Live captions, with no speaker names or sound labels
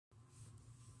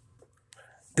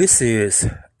This is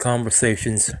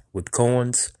Conversations with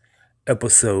Coens,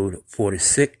 episode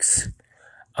 46.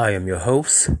 I am your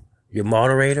host, your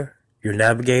moderator, your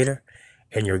navigator,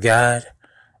 and your guide,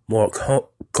 Mark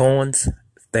Coens.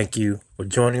 Thank you for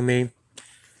joining me.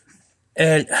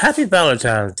 And happy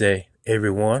Valentine's Day,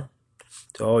 everyone.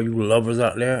 To all you lovers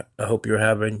out there, I hope you're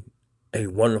having a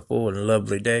wonderful and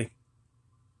lovely day.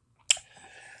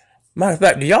 Matter of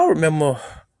fact, do y'all remember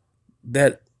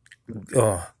that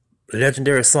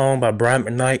legendary song by Brian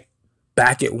McKnight,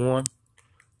 Back at One,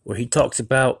 where he talks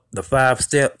about the 5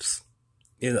 steps?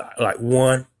 Like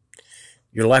 1,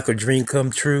 you're like a dream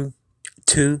come true.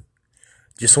 2,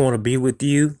 just want to be with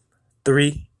you.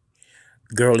 3,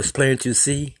 girl, it's plain to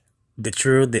see that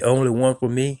you're the only one for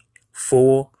me.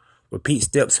 4, repeat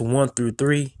steps 1 through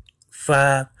 3.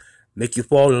 5, make you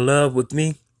fall in love with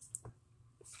me.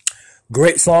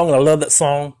 Great song. I love that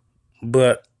song,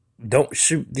 but don't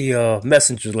shoot the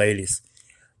messenger, ladies.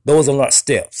 Those are not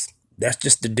steps. That's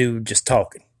just the dude just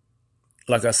talking.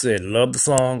 Like I said, love the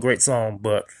song, great song,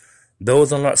 but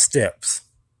those are not steps.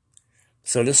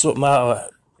 So this is what my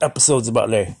episode's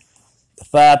about there. The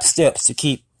 5 steps to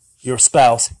keep your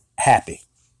spouse happy.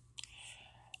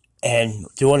 And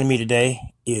joining me today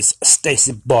is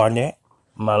Stacy Barnett,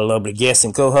 my lovely guest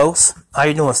and co-host. How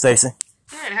you doing, Stacy?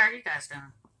 Good. How are you guys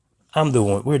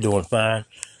doing? We're doing fine.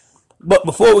 But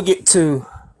before we get to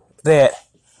that,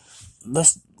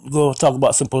 let's go talk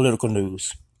about some political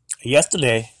news.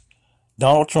 Yesterday,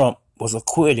 Donald Trump was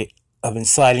acquitted of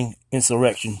inciting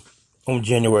insurrection on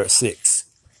January 6th.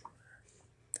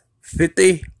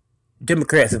 50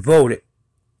 Democrats voted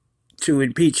to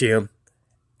impeach him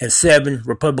and 7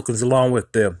 Republicans along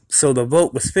with them. So the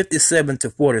vote was 57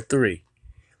 to 43.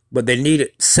 But they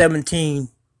needed 17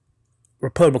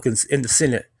 Republicans in the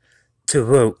Senate to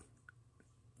vote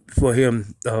for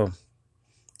him to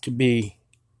be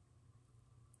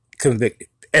convicted.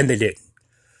 And they didn't.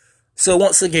 So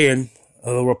once again,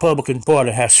 the Republican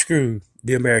Party has screwed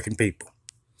the American people.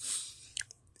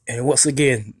 And once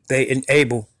again, they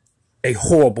enable a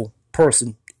horrible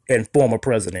person and former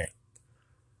president.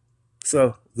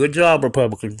 So, good job,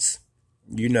 Republicans.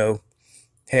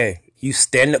 Hey, you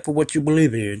stand up for what you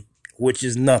believe in, which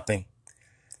is nothing,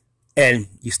 and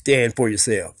you stand for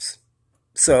yourselves.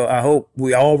 So, I hope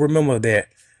we all remember that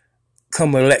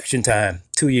come election time,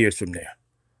 2 years from now,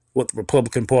 what the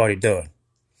Republican Party done.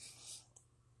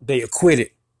 They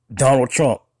acquitted Donald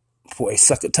Trump for a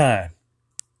second time.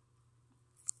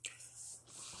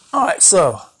 All right,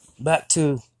 so back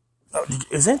to.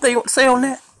 Is anything you want to say on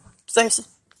that, Stacey?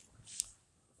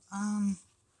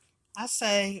 I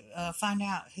say find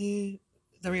out who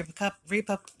the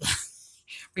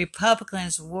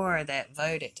Republicans were that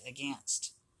voted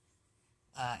against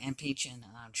impeaching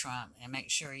Trump, and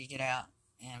make sure you get out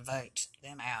and vote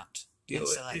them out in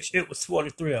this election. It was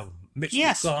 43 of them. Mitch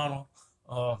McConnell,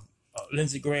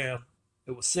 Lindsey Graham.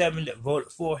 It was 7 that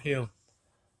voted for him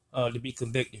to be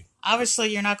convicted. Obviously,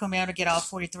 you're not going to be able to get all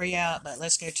 43 out, but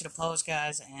let's go to the polls,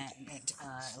 guys, and at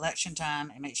election time,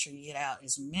 and make sure you get out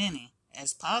as many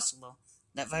as possible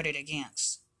that voted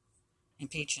against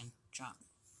impeaching Trump.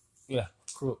 Yeah,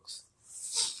 crooks.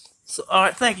 So, all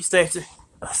right, thank you, Stacey.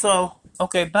 So,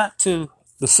 okay, back to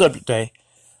the subject day.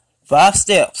 5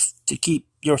 steps to keep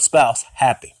your spouse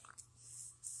happy.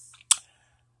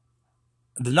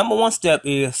 The number 1 step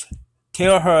is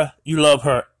tell her you love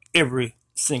her every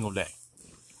single day.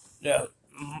 Now,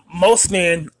 most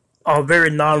men are very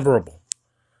nonverbal,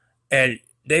 and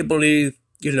they believe,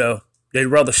 they'd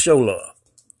rather show love.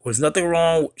 There's nothing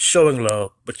wrong with showing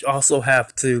love, but you also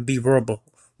have to be verbal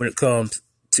when it comes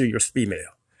to your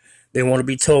female. They want to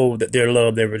be told that they're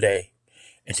loved every day.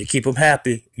 And to keep them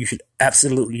happy, you should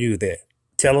absolutely do that.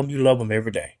 Tell them you love them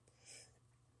every day.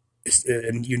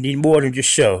 And you need more than just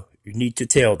show. You need to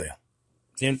tell them.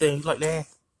 Same things like that.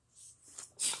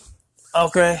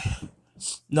 Okay.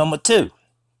 Number 2,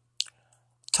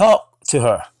 talk to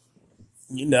her.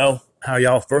 How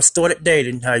y'all first started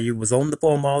dating, how you was on the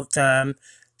phone all the time,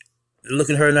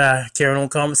 looking her in the eye, carrying on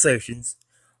conversations.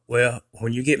 Well,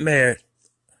 when you get married,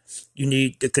 you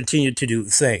need to continue to do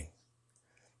the same.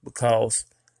 Because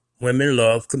women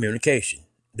love communication.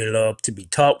 They love to be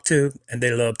talked to, and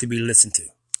they love to be listened to.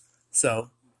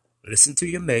 So, listen to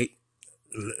your mate,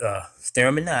 stare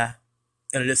him in the eye,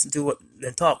 and listen to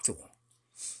and talk to him.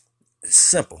 It's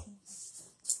simple.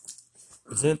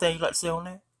 Is there anything you'd like to say on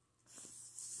that?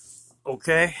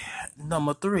 Okay.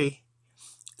 Number 3,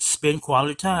 spend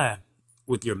quality time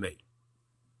with your mate.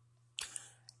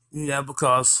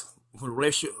 Because when a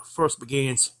relationship first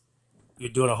begins, you're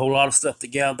doing a whole lot of stuff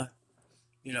together.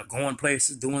 Going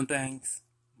places, doing things.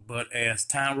 But as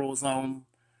time rolls on,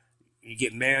 you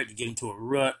get married, you get into a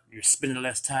rut, you're spending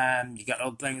less time, you got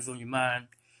other things on your mind.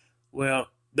 Well,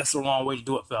 that's the wrong way to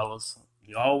do it, fellas.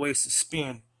 You always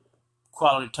spend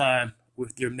quality time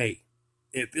with your mate.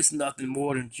 If it's nothing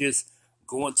more than just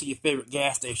going to your favorite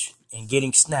gas station and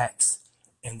getting snacks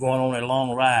and going on a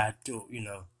long ride to,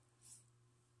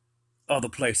 other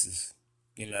places,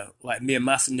 like me and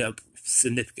my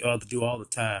significant other do all the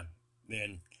time.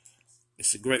 And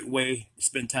it's a great way to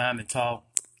spend time and talk.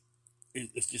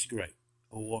 It's just great.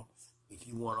 Or if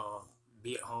you want to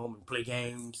be at home and play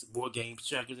games, board games,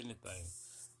 checkers, anything,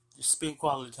 just spend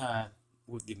quality time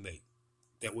with your mate.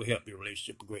 That will help your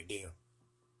relationship a great deal.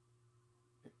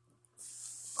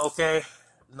 Okay,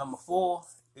 number 4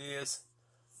 is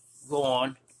go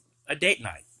on a date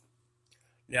night.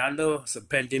 Now, I know it's a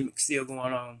pandemic still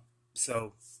going on,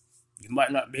 so you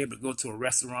might not be able to go to a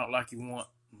restaurant like you want,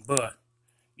 but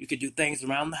you can do things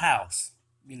around the house,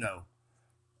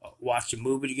 watch a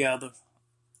movie together,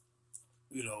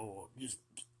 or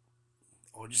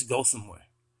just go somewhere.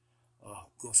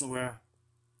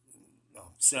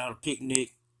 Set out a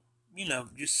picnic,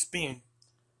 just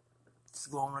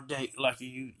go on a date like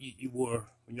you were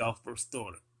when y'all first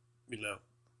started.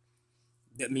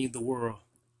 That means the world.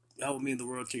 That would mean the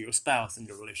world to your spouse in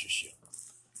your relationship.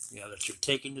 That you're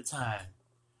taking the time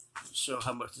to show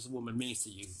how much this woman means to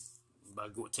you by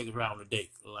taking her out on a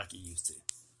date like you used to.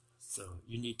 So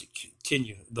you need to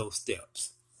continue those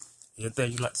steps.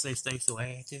 Anything you'd like to say, Stacey, or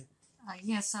add to?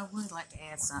 Yes, I would like to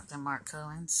add something, Mark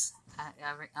Cohen's.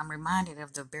 I'm reminded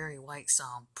of the Barry White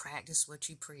song, "Practice What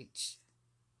You Preach."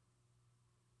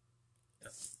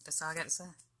 That's all I got to say.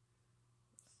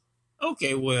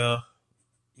 Okay, well,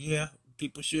 yeah,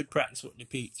 people should practice what they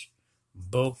preach,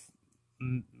 both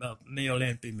male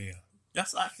and female.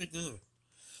 That's actually good.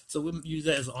 So we'll use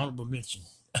that as an honorable mention.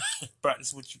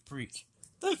 Practice what you preach.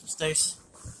 Thank you, Stacey.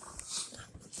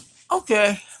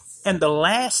 Okay, and the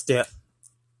last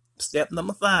step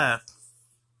number 5,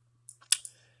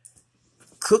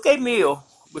 cook a meal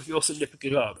with your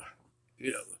significant other.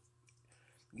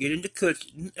 Get in the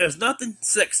kitchen. There's nothing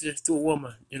sexier to a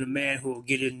woman than a man who will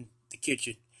get in the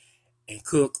kitchen and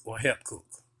cook or help cook.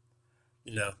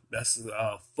 That's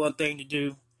a fun thing to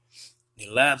do.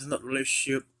 It livens up the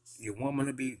relationship. Your woman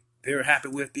will be very happy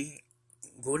with you.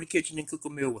 Go in the kitchen and cook a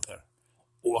meal with her.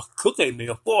 Or cook a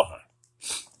meal for her.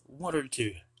 One or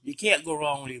two. You can't go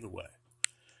wrong either way.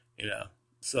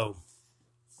 So,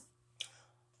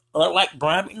 unlike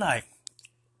Brian McKnight,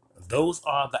 those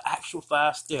are the actual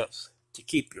 5 steps to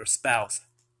keep your spouse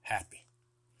happy.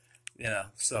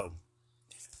 So,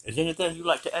 is there anything you'd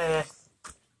like to add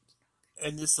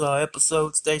in this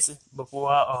episode, Stacey, before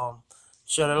I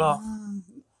shut it off?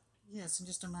 Yes, in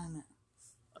just a moment.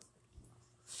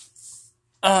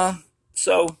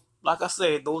 So, like I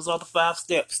said, those are the 5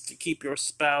 steps to keep your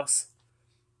spouse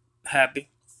happy.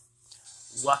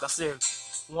 Like I said,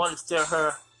 1 is tell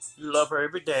her you love her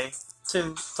every day.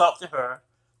 2, talk to her.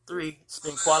 3,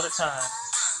 spend quality time.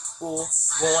 4,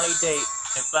 go on a date.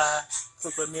 And 5,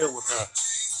 cook a meal with her.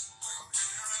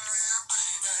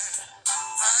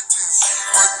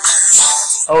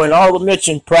 Oh, and all the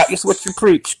mention, practice what you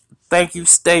preach. Thank you,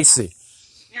 Stacey.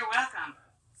 You're welcome.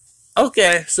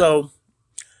 Okay, so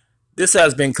this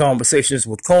has been Conversations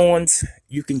with Cohens.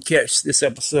 You can catch this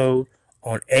episode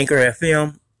on Anchor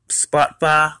FM,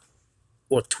 Spotify,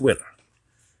 or Twitter.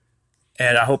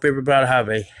 And I hope everybody have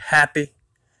a happy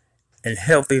and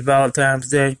healthy Valentine's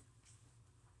Day.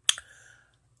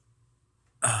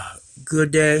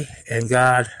 Good day, and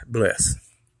God bless.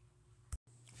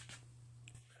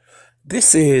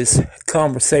 This is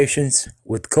Conversations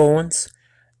with Cohens,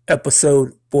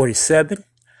 episode 47.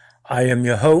 I am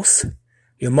your host,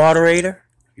 your moderator,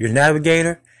 your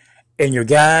navigator, and your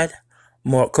guide,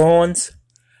 Mark Cohens.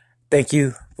 Thank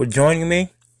you for joining me.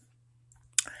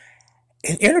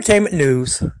 In entertainment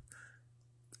news,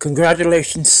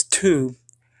 congratulations to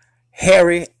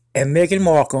Harry and Meghan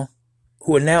Markle,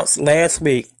 who announced last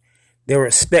week they were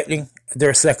expecting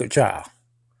their second child.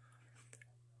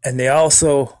 And they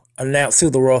also announced to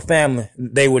the royal family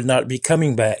they would not be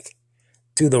coming back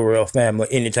to the royal family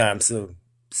anytime soon.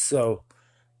 So,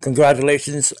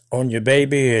 congratulations on your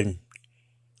baby, and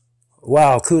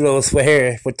wow, kudos for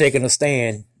Harry for taking a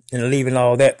stand and leaving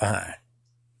all that behind.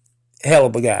 Hell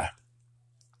of a guy.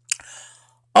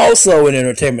 Also in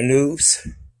entertainment news,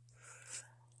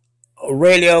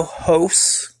 radio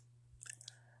host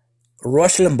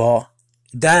Rush Limbaugh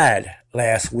died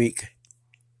last week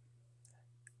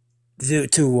due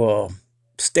to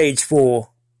stage 4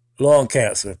 lung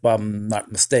cancer, if I'm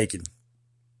not mistaken.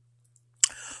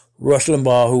 Rush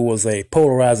Limbaugh, who was a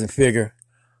polarizing figure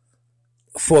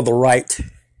for the right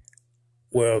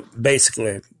were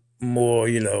basically more,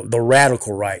 the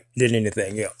radical right than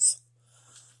anything else.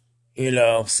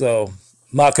 So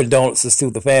my condolences to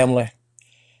the family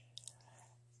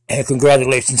and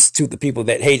congratulations to the people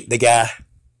that hated the guy.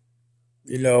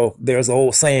 There's an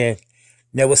old saying,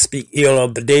 never speak ill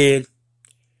of the dead,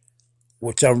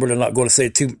 which I'm really not going to say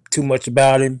too much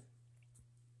about him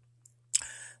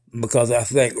because I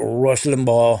think Rush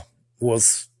Limbaugh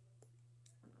was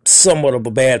somewhat of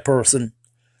a bad person.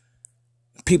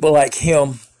 People like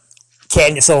him,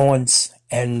 Candace Owens,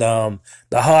 and the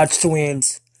Hodge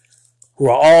twins, who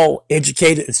are all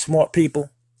educated and smart people,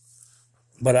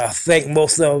 but I think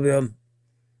most of them,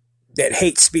 that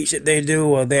hate speech that they do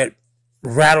or that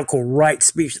radical right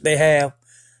speech that they have,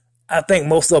 I think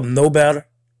most of them know better.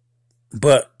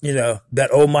 But, that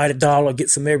almighty dollar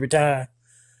gets them every time.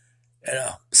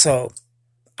 So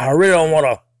I really don't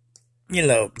want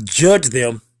to, judge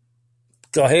them.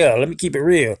 Because hell, let me keep it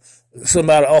real.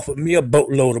 Somebody offered me a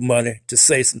boatload of money to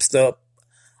say some stuff.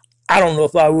 I don't know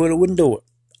if I would or wouldn't do it.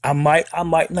 I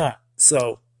might not.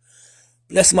 So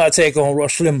that's my take on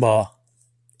Rush Limbaugh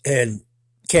and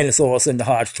Candace Owens and the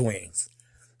Hodge twins.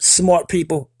 Smart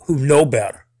people who know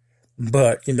better.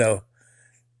 But,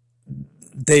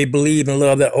 they believe and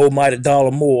love that almighty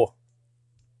dollar more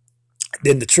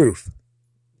than the truth.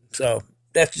 So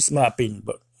that's just my opinion,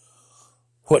 but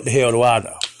what the hell do I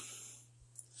know?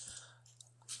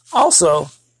 Also,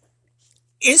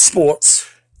 in sports,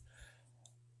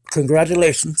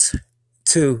 congratulations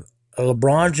to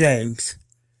LeBron James,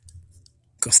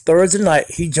 because Thursday night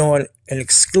he joined an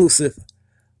exclusive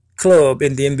club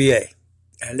in the NBA,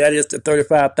 and that is the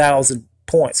 35,000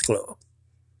 points club.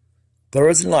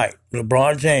 Thursday night,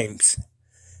 LeBron James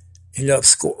ended up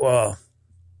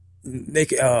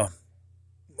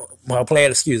while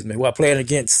playing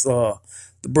against the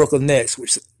Brooklyn Nets,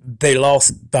 which they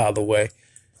lost, by the way.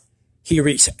 He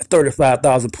reached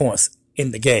 35,000 points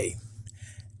in the game.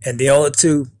 And the only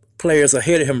two players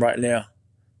ahead of him right now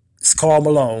is Karl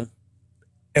Malone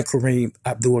and Kareem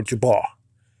Abdul-Jabbar.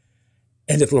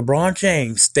 And if LeBron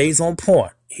James stays on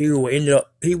point, he will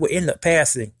end up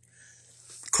passing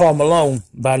Karl Malone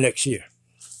by next year.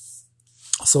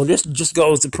 So this just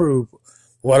goes to prove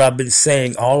what I've been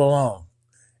saying all along,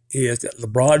 is that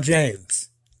LeBron James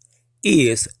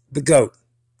is the GOAT.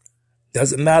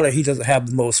 Doesn't matter he doesn't have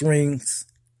the most rings.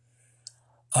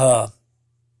 But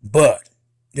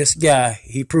this guy,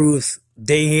 he proves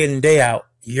day in and day out,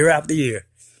 year after year,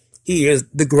 he is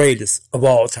the greatest of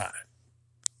all time.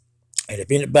 And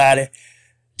if anybody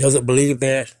doesn't believe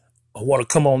that or want to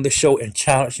come on this show and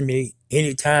challenge me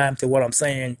anytime to what I'm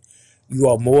saying, you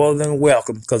are more than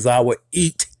welcome, because I will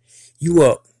eat you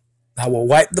up. I will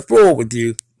wipe the floor with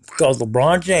you, because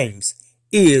LeBron James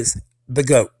is the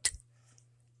GOAT.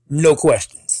 No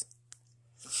questions.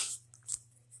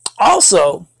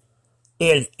 Also,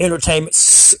 in entertainment /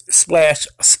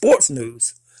 sports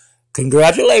news,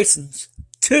 congratulations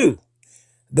to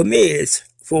The Miz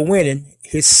for winning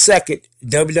his second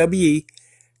WWE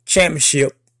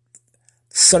Championship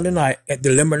Sunday night at the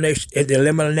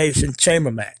Elimination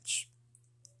Chamber match.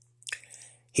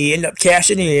 He ended up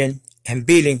cashing in and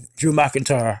beating Drew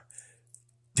McIntyre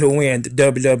to win the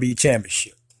WWE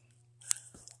Championship.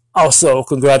 Also,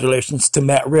 congratulations to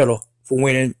Matt Riddle for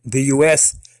winning the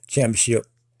U.S. Championship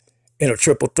in a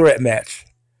triple threat match.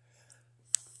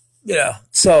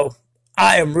 So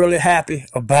I am really happy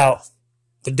about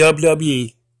the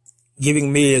WWE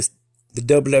giving Miz the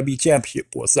WWE Championship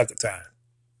for a second time.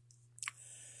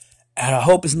 And I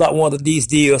hope it's not one of these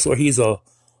deals where he's a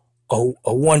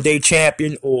one-day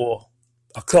champion or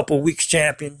a couple weeks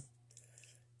champion.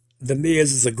 The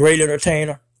Miz is a great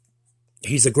entertainer.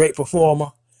 He's a great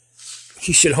performer.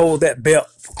 He should hold that belt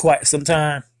for quite some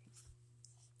time.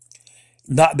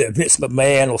 Not that Vince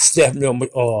McMahon or Stephanie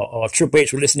or Triple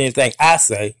H will listen to anything I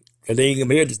say, because they ain't going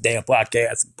to hear this damn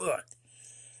podcast. But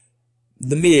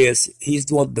The Miz,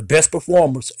 he's one of the best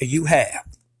performers you have.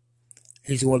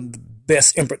 He's one of the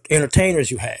best entertainers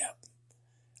you have.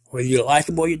 Whether you like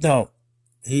him or you don't,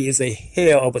 he is a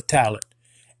hell of a talent.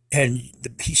 And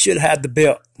he should have the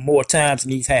belt more times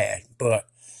than he's had. But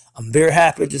I'm very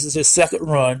happy this is his second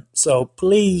run. So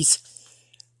please,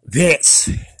 Vince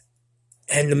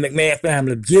and the McMahon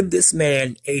family, give this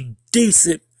man a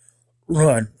decent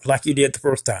run like you did the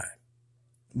first time.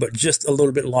 But just a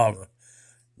little bit longer.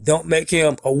 Don't make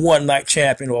him a one-night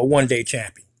champion or a one-day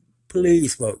champion.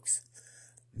 Please, folks.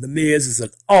 The Miz is an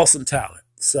awesome talent.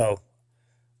 So,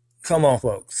 come on,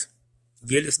 folks.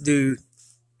 Get this dude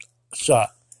a shot.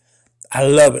 I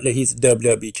love it that he's a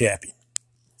WWE champion.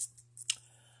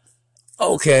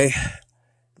 Okay.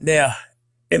 Now,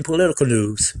 in political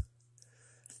news,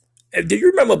 Do you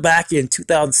remember back in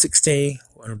 2016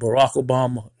 when Barack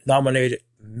Obama nominated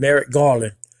Merrick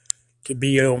Garland to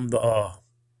be on the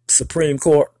Supreme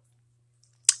Court,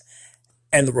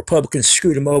 and the Republicans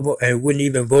screwed him over and wouldn't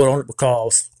even vote on it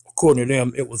because, according to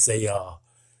them, it was a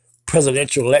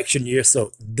presidential election year,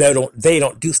 so they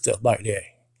don't do stuff like that.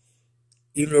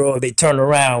 Even though they turned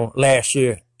around last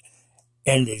year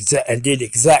and did the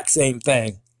exact same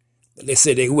thing that they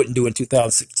said they wouldn't do in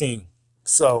 2016.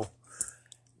 So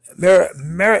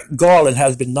Merrick Garland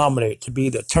has been nominated to be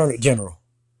the Attorney General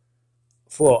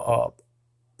for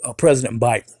President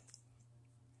Biden.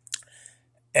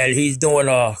 And he's doing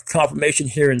confirmation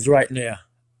hearings right now.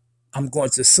 I'm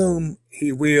going to assume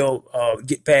he will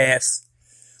get passed.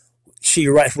 She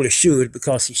rightfully should,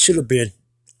 because he should have been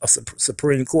a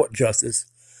Supreme Court justice.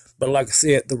 But like I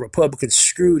said, the Republicans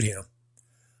screwed him.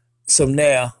 So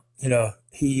now,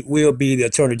 he will be the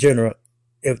Attorney General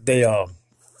if they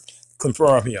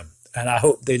confirm him. And I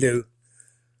hope they do.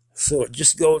 So it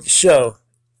just goes to show,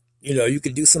 you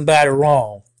can do somebody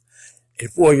wrong, and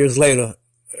 4 years later,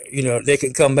 they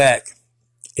can come back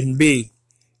and be,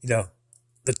 the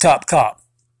top cop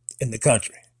in the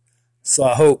country. So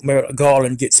I hope Merrick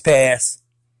Garland gets passed.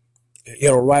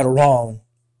 It'll right a wrong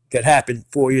that happened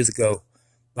 4 years ago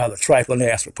by the trifling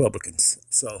ass Republicans.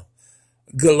 So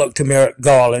good luck to Merrick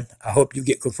Garland. I hope you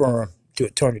get confirmed to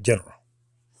Attorney General.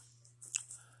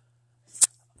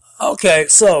 Okay,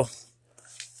 so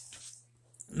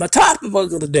my topic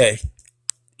of the day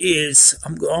is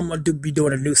I'm going to be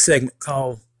doing a new segment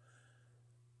called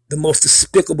The Most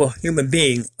Despicable Human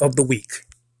Being of the Week.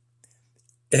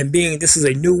 And being this is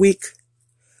a new week,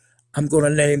 I'm going to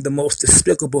name the most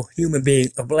despicable human being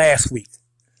of last week,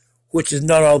 which is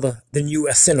none other than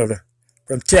U.S. Senator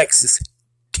from Texas,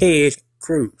 Ted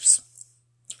Cruz.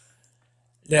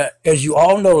 Now, as you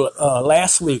all know,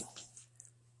 last week,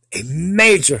 a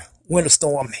major winter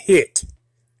storm hit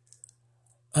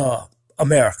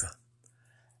America.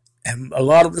 And a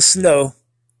lot of the snow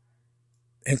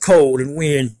and cold and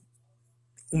wind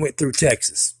went through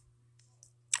Texas.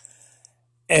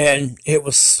 And it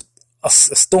was a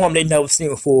storm they'd never seen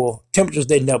before, temperatures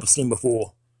they'd never seen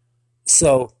before.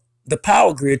 So the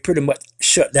power grid pretty much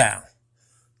shut down.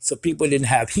 So people didn't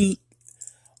have heat,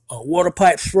 water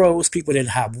pipes froze, people didn't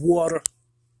have water.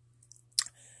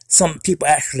 Some people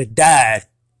actually died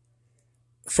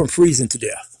from freezing to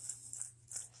death.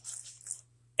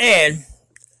 And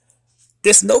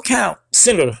this no-count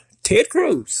Senator Ted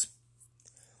Cruz,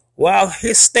 while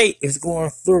his state is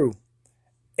going through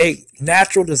a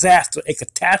natural disaster, a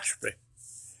catastrophe,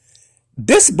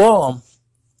 this bum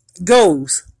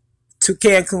goes to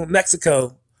Cancun,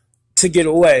 Mexico to get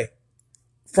away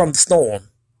from the storm,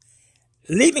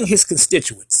 leaving his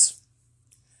constituents.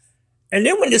 And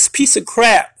then when this piece of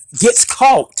crap gets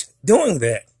caught doing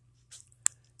that,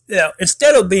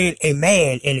 instead of being a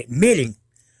man and admitting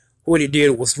what he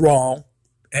did was wrong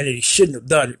and that he shouldn't have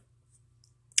done it,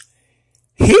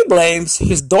 he blames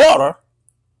his daughter.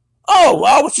 Oh,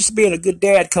 well, I was just being a good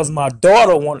dad because my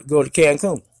daughter wanted to go to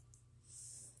Cancun.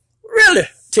 Really,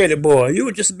 Teddy boy, you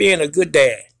were just being a good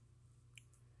dad,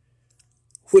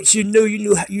 which you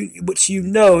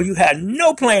had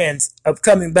no plans of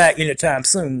coming back anytime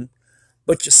soon,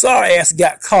 but your sorry ass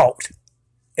got caught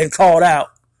and called out,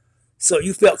 so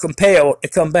you felt compelled to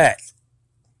come back.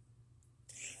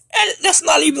 And that's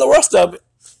not even the worst of it.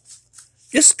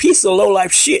 This piece of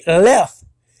low-life shit left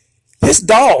his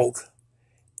dog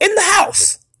in the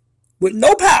house with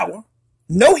no power,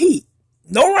 no heat,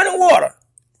 no running water,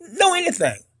 no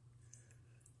anything.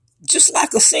 Just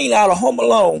like a scene out of Home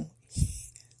Alone,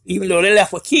 even though they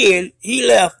left a kid, he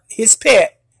left his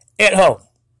pet at home.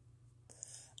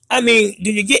 I mean,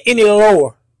 do you get any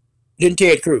lower than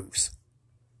Ted Cruz?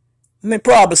 I mean,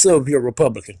 probably so if you're a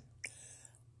Republican.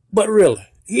 But really,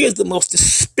 he is the most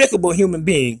despicable human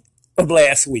being of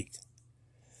last week.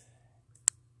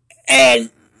 And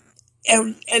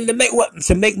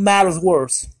to make matters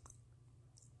worse,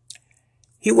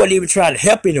 he wasn't even trying to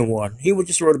help anyone. He was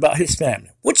just worried about his family,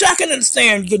 which I can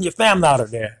understand getting your family out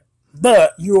of there.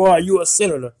 But you are a U.S.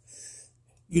 Senator.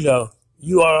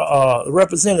 You are a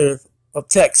representative of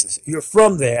Texas. You're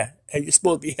from there, and you're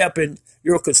supposed to be helping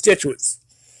your constituents.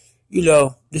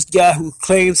 This guy who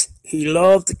claims he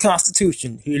loves the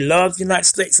Constitution, he loves the United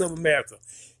States of America,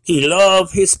 he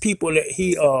loves his people that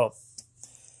he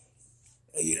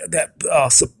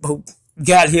who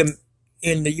got him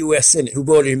in the U.S. Senate, who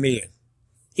voted him in.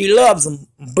 He loves them,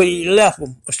 but he left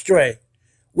them astray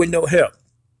with no help.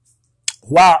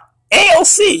 While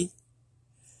AOC,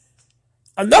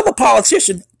 another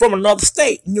politician from another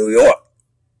state, New York,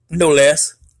 no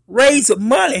less, raised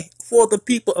money for the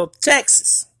people of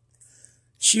Texas.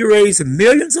 She raised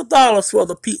millions of dollars for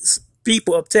the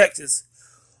people of Texas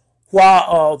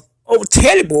while old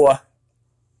Teddy Boy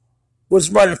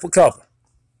was running for cover.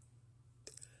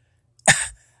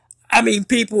 I mean,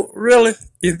 people, really,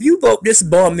 if you vote this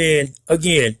bum in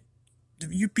again,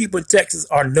 you people in Texas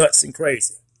are nuts and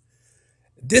crazy.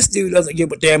 This dude doesn't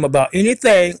give a damn about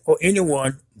anything or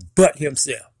anyone but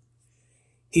himself.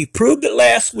 He proved it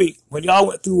last week when y'all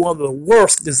went through one of the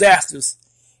worst disasters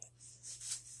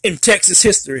in Texas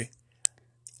history.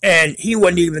 And he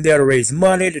wasn't even there to raise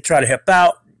money, to try to help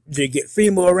out, to get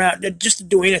FEMA around, just to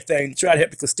do anything to try to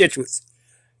help the constituents.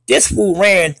 This fool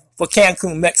ran for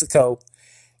Cancun, Mexico,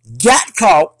 got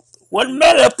caught, wasn't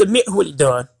man enough to admit what he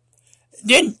done,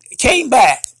 then came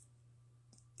back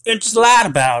and just lied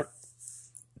about it.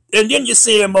 And then you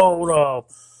see him on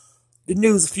the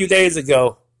news a few days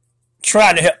ago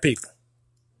trying to help people.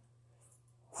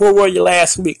 Where were you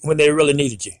last week when they really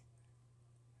needed you?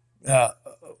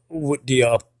 With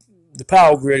the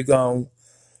power grid gone,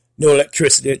 no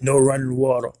electricity, no running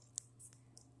water.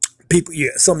 People,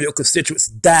 some of your constituents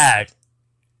died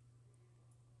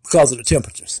because of the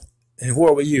temperatures. And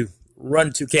where were you?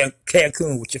 Running to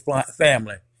Cancun with your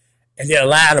family, and then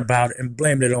lied about it and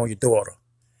blamed it on your daughter.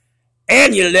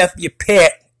 And you left your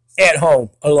pet at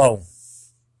home alone.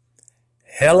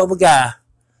 Hell of a guy.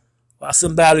 By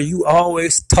somebody you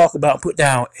always talk about and put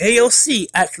down. AOC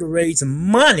actually raised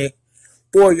money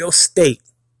for your state.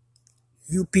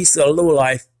 You piece of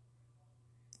lowlife,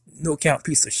 no count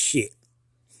piece of shit.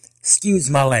 Excuse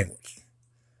my language.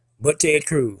 But Ted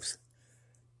Cruz,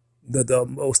 the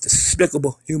most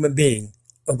despicable human being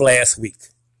of last week.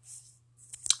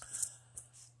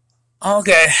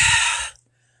 Okay.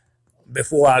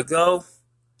 Before I go,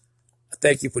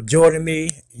 thank you for joining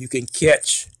me. You can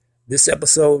catch this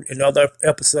episode and other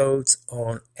episodes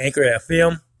on Anchor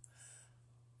FM,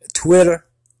 Twitter,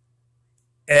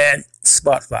 and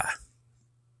Spotify.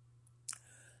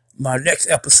 My next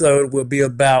episode will be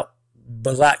about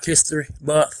Black History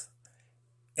Month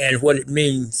and what it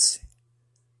means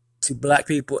to black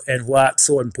people and why it's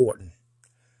so important.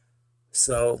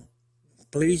 So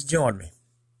please join me.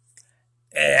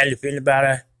 And if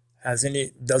anybody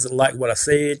doesn't like what I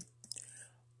said,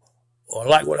 or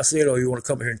like what I said, or you want to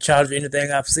come here and challenge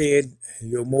anything I've said,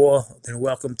 you're more than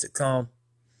welcome to come.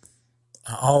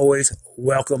 I always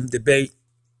welcome debate,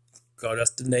 because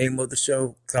that's the name of the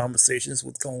show, Conversations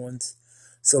with Coens.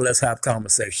 So let's have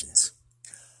conversations.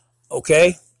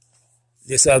 Okay?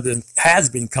 This has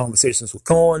been Conversations with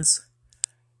Coens.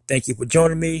 Thank you for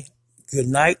joining me. Good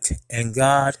night, and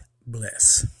God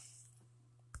bless.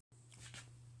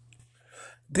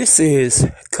 This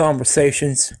is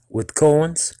Conversations with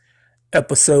Coens,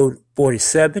 episode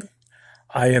 47.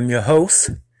 I am your host,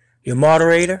 your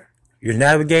moderator, your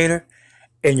navigator,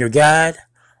 and your guide,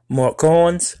 Mark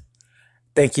Coens.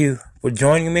 Thank you for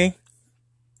joining me.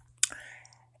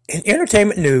 In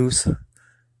entertainment news,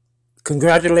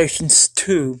 congratulations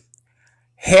to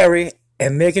Harry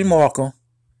and Meghan Markle,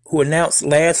 who announced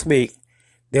last week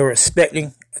they were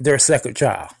expecting their second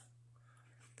child.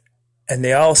 And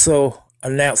they also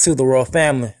announced to the royal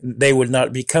family they would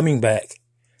not be coming back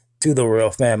to the royal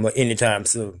family anytime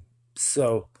soon.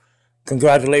 So,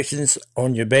 congratulations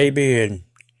on your baby, and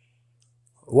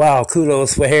wow,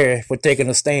 kudos for Harry for taking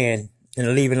a stand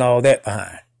and leaving all that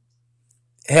behind.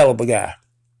 Hell of a guy.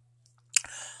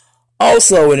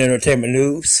 Also in entertainment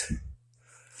news,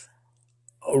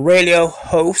 radio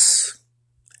host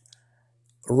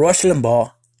Rush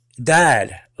Limbaugh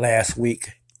died last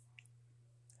week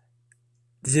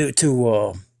due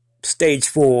to stage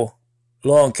 4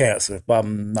 lung cancer, if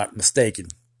I'm not mistaken.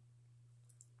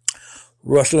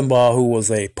 Rush Limbaugh, who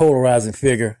was a polarizing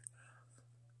figure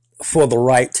for the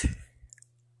right,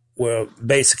 well,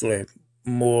 basically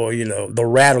more, the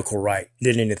radical right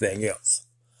than anything else.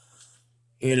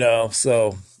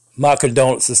 So my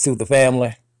condolences to the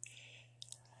family,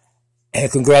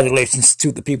 and congratulations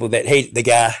to the people that hate the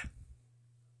guy.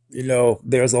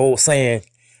 There's an old saying,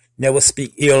 never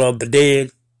speak ill of the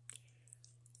dead,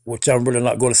 which I'm really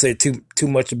not going to say too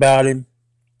much about him,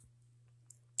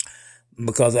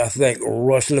 because I think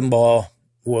Rush Limbaugh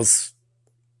was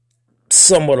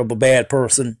somewhat of a bad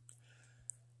person.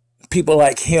 People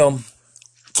like him,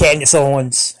 Candace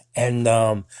Owens, and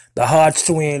the Hodge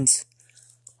twins,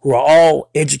 who are all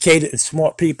educated and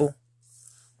smart people,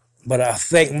 but I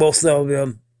think most of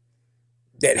them,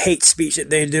 that hate speech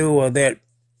that they do, or that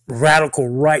radical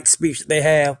right speech that they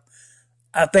have,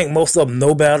 I think most of them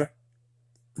know better.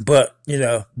 But,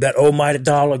 that almighty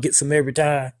dollar gets them every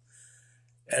time.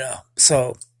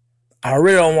 So I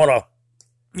really don't want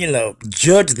to,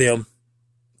 judge them.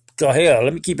 So hell,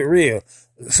 let me keep it real.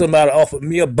 somebody offered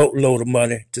me a boatload of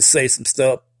money to say some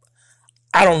stuff,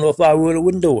 I don't know if I would or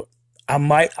wouldn't do it. I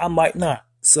might not.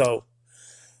 So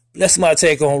that's my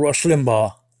take on Rush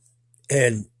Limbaugh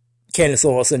and Candace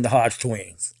Owens and the Hodge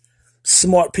twins.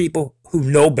 Smart people who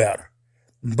know better,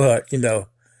 but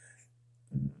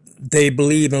they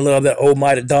believe and love that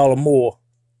almighty dollar more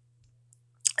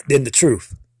than the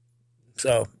truth.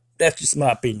 So that's just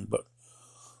my opinion, but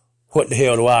what the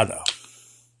hell do I know?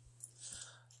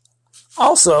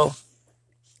 Also,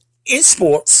 in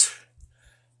sports,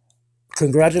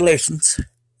 congratulations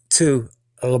to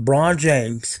LeBron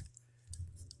James,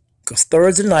 because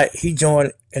Thursday night he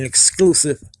joined an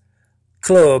exclusive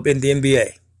club in the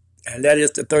NBA, and that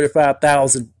is the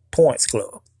 35,000 points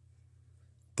club.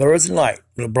 Thursday night,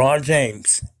 LeBron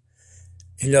James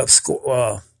ended up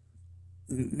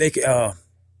making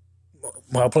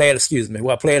while playing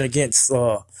against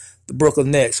the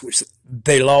Brooklyn Nets, which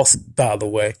they lost, by the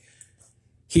way.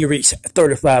 He reached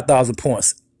 35,000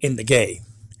 points in the game.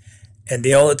 And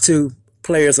the only two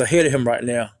players ahead of him right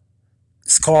now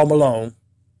is Karl Malone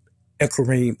and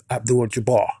Kareem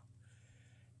Abdul-Jabbar.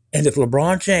 And if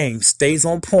LeBron James stays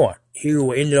on point, he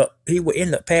will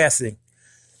end up passing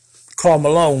Karl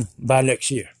Malone by next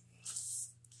year.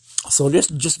 So this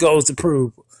just goes to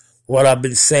prove what I've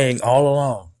been saying all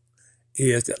along,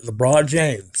 is that LeBron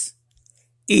James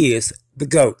is the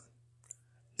GOAT.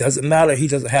 Doesn't matter, he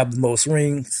doesn't have the most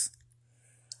rings.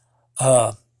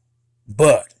 But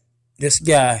this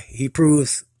guy, he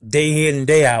proves day in and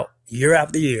day out, year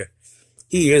after year,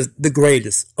 he is the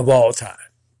greatest of all time.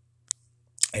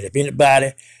 And if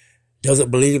anybody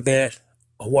doesn't believe that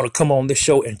or want to come on this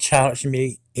show and challenge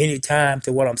me anytime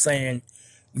to what I'm saying,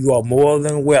 you are more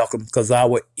than welcome, because I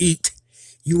will eat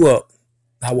you up.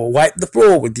 I will wipe the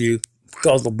floor with you,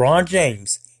 because LeBron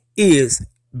James is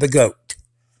the GOAT.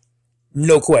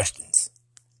 No questions.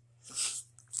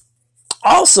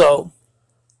 Also,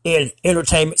 in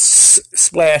entertainment /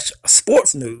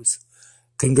 sports news,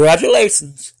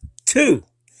 congratulations to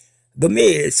The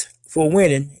Miz for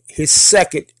winning his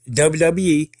second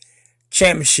WWE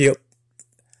Championship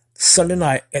Sunday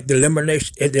night at the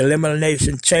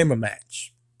Elimination Chamber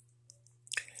match.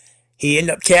 He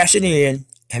ended up cashing in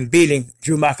and beating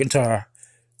Drew McIntyre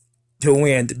to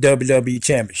win the WWE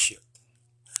Championship.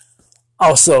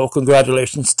 Also,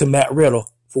 congratulations to Matt Riddle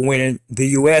for winning the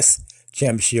U.S.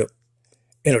 Championship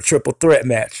in a triple threat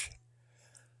match.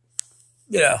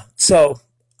 So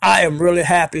I am really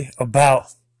happy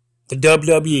about the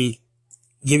WWE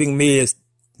giving Miz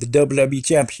the WWE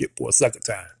Championship for a second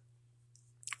time.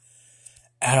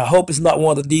 And I hope it's not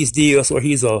one of these deals where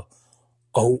he's a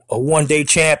one-day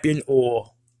champion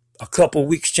or a couple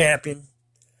weeks champion.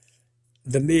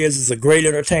 The Miz is a great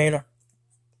entertainer.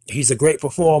 He's a great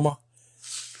performer.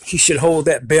 He should hold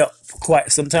that belt for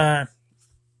quite some time.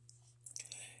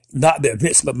 Not that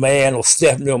Vince McMahon or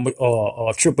Stephanie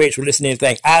or Triple H will listen to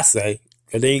anything I say,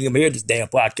 because they ain't going to hear this damn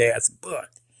podcast. But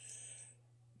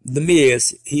The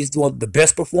Miz, he's one of the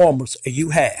best performers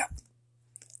you have.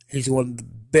 He's one of the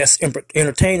best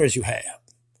entertainers you have.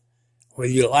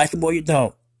 Whether you like him or you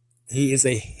don't, he is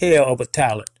a hell of a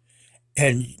talent.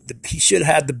 And he should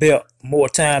have had the belt more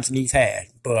times than he's had.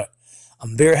 But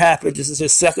I'm very happy this is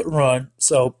his second run.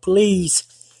 So please,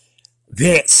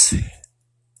 Vince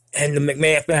and the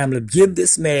McMahon family, give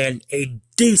this man a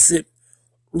decent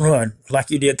run like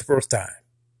you did the first time,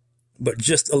 but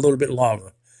just a little bit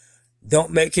longer.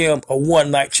 Don't make him a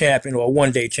one-night champion or a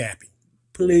one-day champion.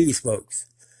 Please, folks.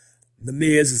 The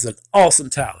Miz is an awesome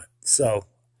talent. So,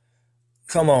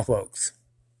 come on, folks.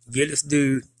 Give this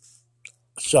dude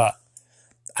a shot.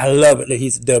 I love it that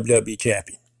he's a WWE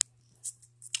champion.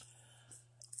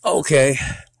 Okay,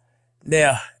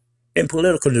 now, in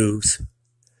political news,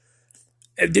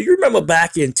 do you remember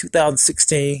back in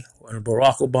 2016 when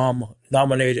Barack Obama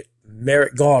nominated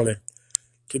Merrick Garland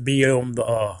to be on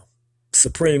the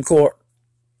Supreme Court,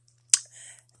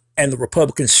 and the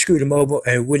Republicans screwed him over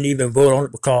and wouldn't even vote on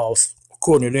it because,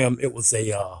 according to them, it was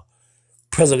a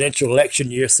presidential election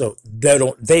year, so they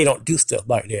don't do stuff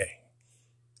like that.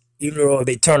 Even though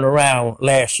they turned around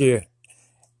last year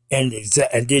and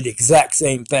did the exact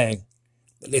same thing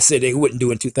that they said they wouldn't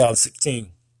do in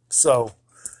 2016. So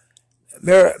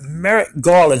Merrick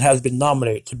Garland has been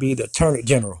nominated to be the Attorney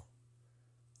General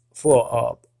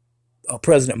for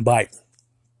President Biden.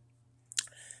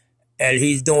 And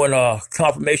he's doing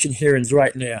confirmation hearings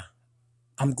right now.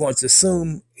 I'm going to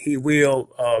assume he will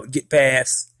get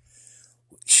passed.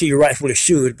 She rightfully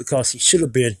should, because he should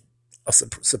have been a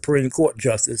Supreme Court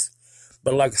justice.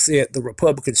 But like I said, the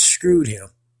Republicans screwed him.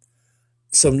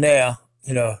 So now,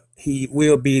 he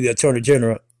will be the Attorney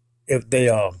General if they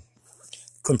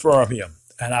confirm him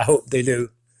and I hope they do.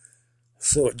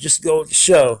 So it just goes to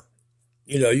show,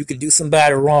 you can do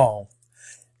somebody wrong,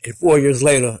 and 4 years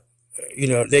later,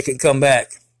 they can come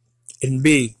back and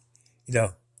be,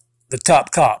 the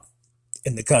top cop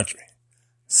in the country.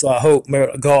 So I hope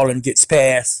Merrick Garland gets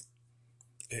past,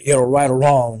 right or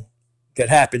wrong that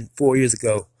happened 4 years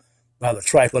ago by the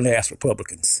trifling ass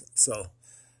Republicans. So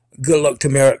good luck to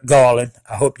Merrick Garland.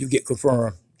 I hope you get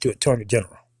confirmed to Attorney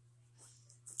General.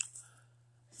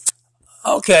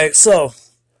 Okay, so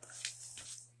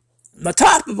my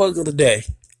topic of the day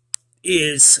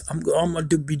is I'm going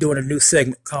to be doing a new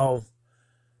segment called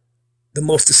The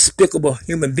Most Despicable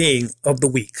Human Being of the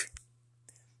Week.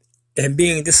 And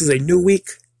being this is a new week,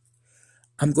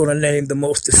 I'm going to name the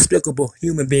most despicable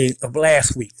human being of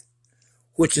last week,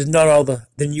 which is none other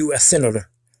than U.S.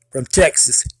 Senator from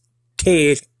Texas,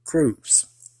 Ted Cruz.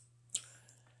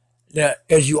 Now,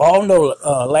 as you all know,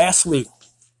 last week,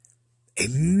 a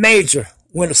major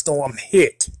winter storm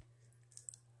hit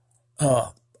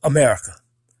America.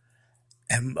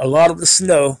 And a lot of the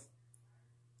snow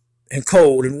and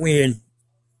cold and wind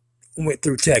went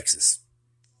through Texas.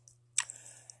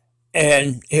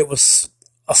 And it was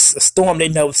a storm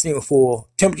they'd never seen before,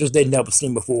 temperatures they'd never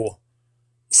seen before.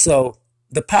 So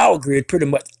the power grid pretty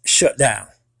much shut down.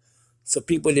 So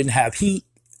people didn't have heat,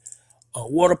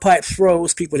 water pipes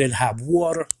froze, people didn't have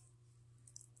water.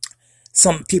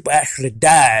 Some people actually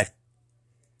died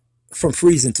from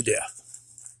freezing to death.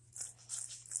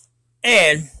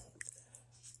 And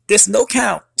this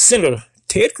no-count Senator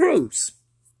Ted Cruz,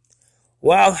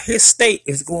 while his state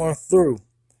is going through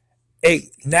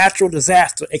a natural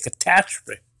disaster, a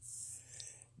catastrophe,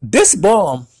 this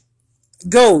bomb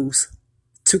goes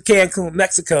to Cancun,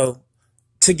 Mexico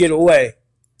to get away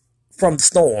from the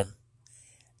storm,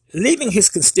 leaving his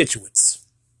constituents.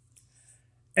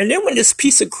 And then when this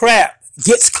piece of crap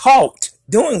gets caught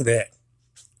doing that,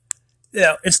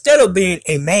 instead of being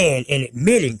a man and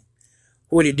admitting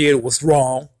what he did was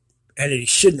wrong and that he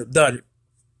shouldn't have done it,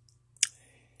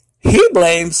 he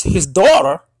blames his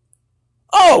daughter.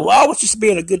 Oh, I was just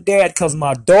being a good dad because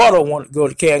my daughter wanted to go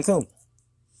to Cancun.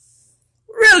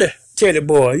 Really, Teddy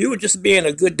boy, you were just being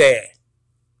a good dad.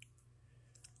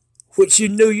 Which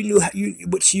you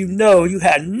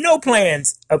had no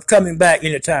plans of coming back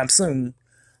anytime soon,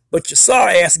 but your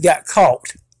sorry ass got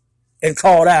caught and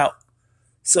called out,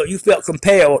 so you felt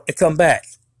compelled to come back.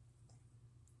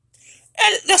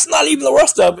 And that's not even the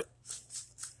worst of it.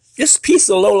 This piece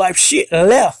of low-life shit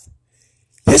left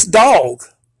his dog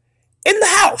in the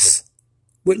house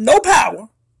with no power,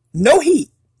 no heat,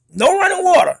 no running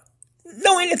water,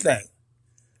 no anything.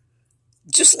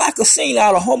 Just like a scene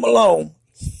out of Home Alone,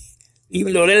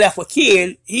 even though they left a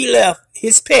kid, he left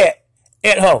his pet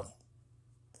at home.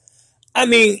 I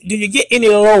mean, do you get any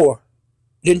lower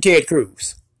than Ted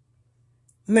Cruz?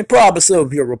 I mean, probably so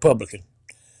if you're a Republican.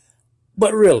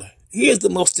 But really, he is the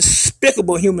most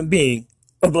despicable human being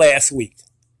of last week.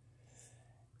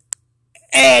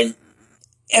 And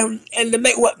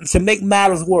to make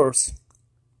matters worse,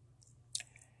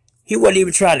 he wasn't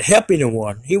even trying to help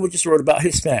anyone. He was just worried about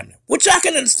his family, which I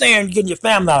can understand getting your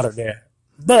family out of there.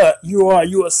 But you are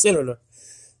a senator.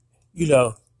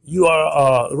 You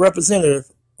are a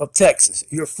representative of Texas.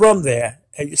 You're from there,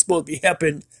 and you're supposed to be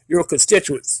helping your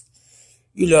constituents.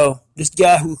 This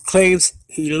guy who claims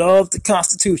he loves the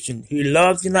Constitution, he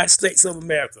loves the United States of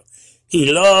America,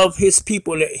 he loves his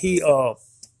people that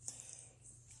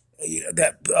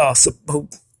who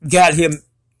got him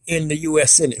in the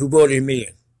U.S. Senate, who voted him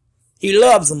in. He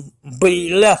loves them, but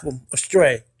he left them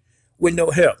astray with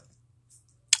no help.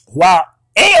 While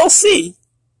AOC,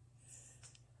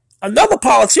 another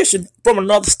politician from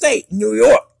another state, New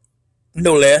York,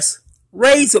 no less,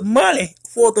 raised money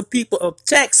for the people of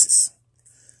Texas.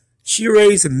 She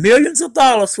raised millions of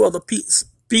dollars for the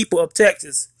people of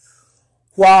Texas,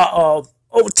 while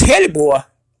old Teddy boy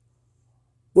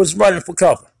was running for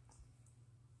cover.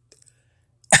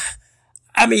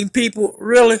 I mean, people,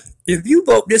 really, if you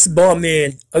vote this bum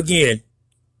in again,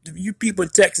 you people in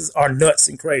Texas are nuts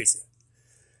and crazy.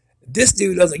 This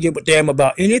dude doesn't give a damn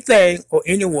about anything or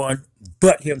anyone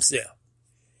but himself.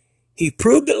 He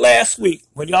proved it last week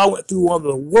when y'all went through one of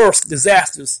the worst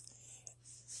disasters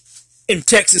in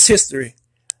Texas history,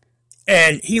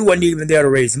 and he wasn't even there to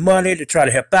raise money, to try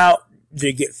to help out,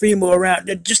 to get FEMA around,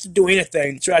 just to do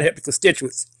anything to try to help the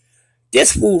constituents.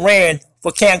 This fool ran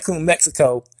for Cancun,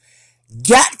 Mexico,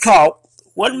 got caught,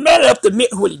 wasn't man enough to admit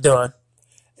what he done,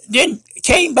 then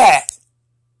came back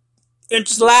and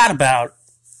just lied about it.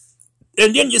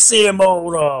 And then you see him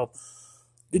on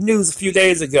the news a few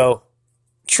days ago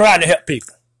trying to help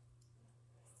people.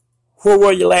 Where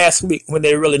were you last week when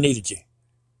they really needed you?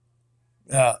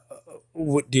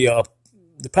 with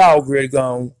the power grid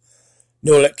gone,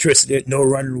 no electricity, no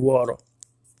running water.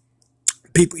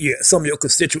 People, yeah, some of your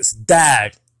constituents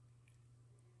died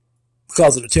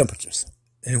because of the temperatures.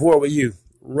 And where were you?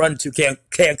 Run to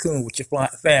Cancun with your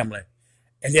family,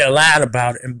 and then lied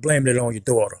about it and blamed it on your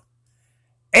daughter.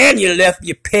 And you left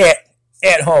your pet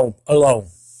at home alone.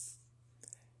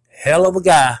 Hell of a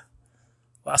guy.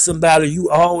 While somebody you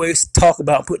always talk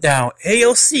about and put down.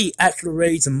 AOC actually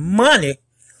raised money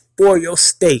for your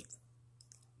state.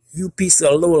 You piece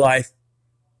of lowlife,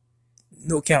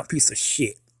 no count piece of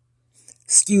shit.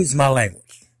 Excuse my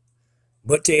language.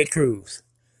 But Ted Cruz,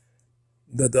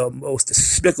 the most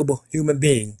despicable human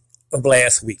being of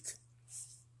last week.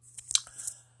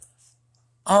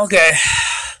 Okay.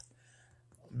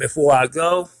 Before I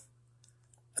go,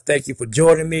 thank you for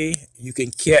joining me. You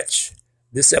can catch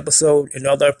this episode and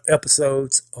other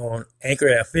episodes on Anchor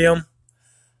FM,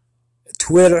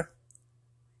 Twitter,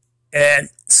 and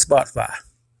Spotify.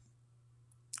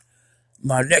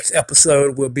 My next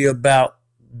episode will be about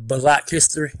Black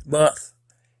History Month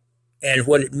and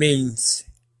what it means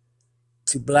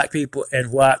to black people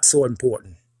and why it's so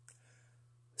important.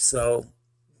 So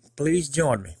please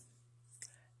join me.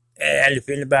 And if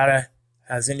anybody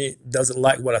doesn't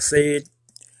like what I said,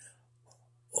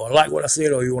 or like what I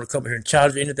said, or you want to come here and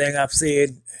challenge anything I've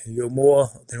said, you're more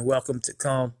than welcome to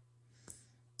come.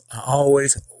 I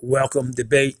always welcome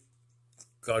debate,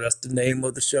 because that's the name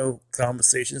of the show,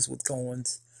 Conversations with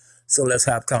Coins. So let's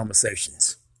have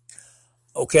conversations.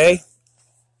 Okay?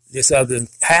 This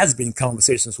has been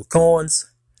Conversations with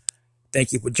Coins.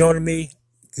 Thank you for joining me.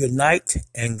 Good night,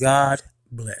 and God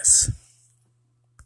bless.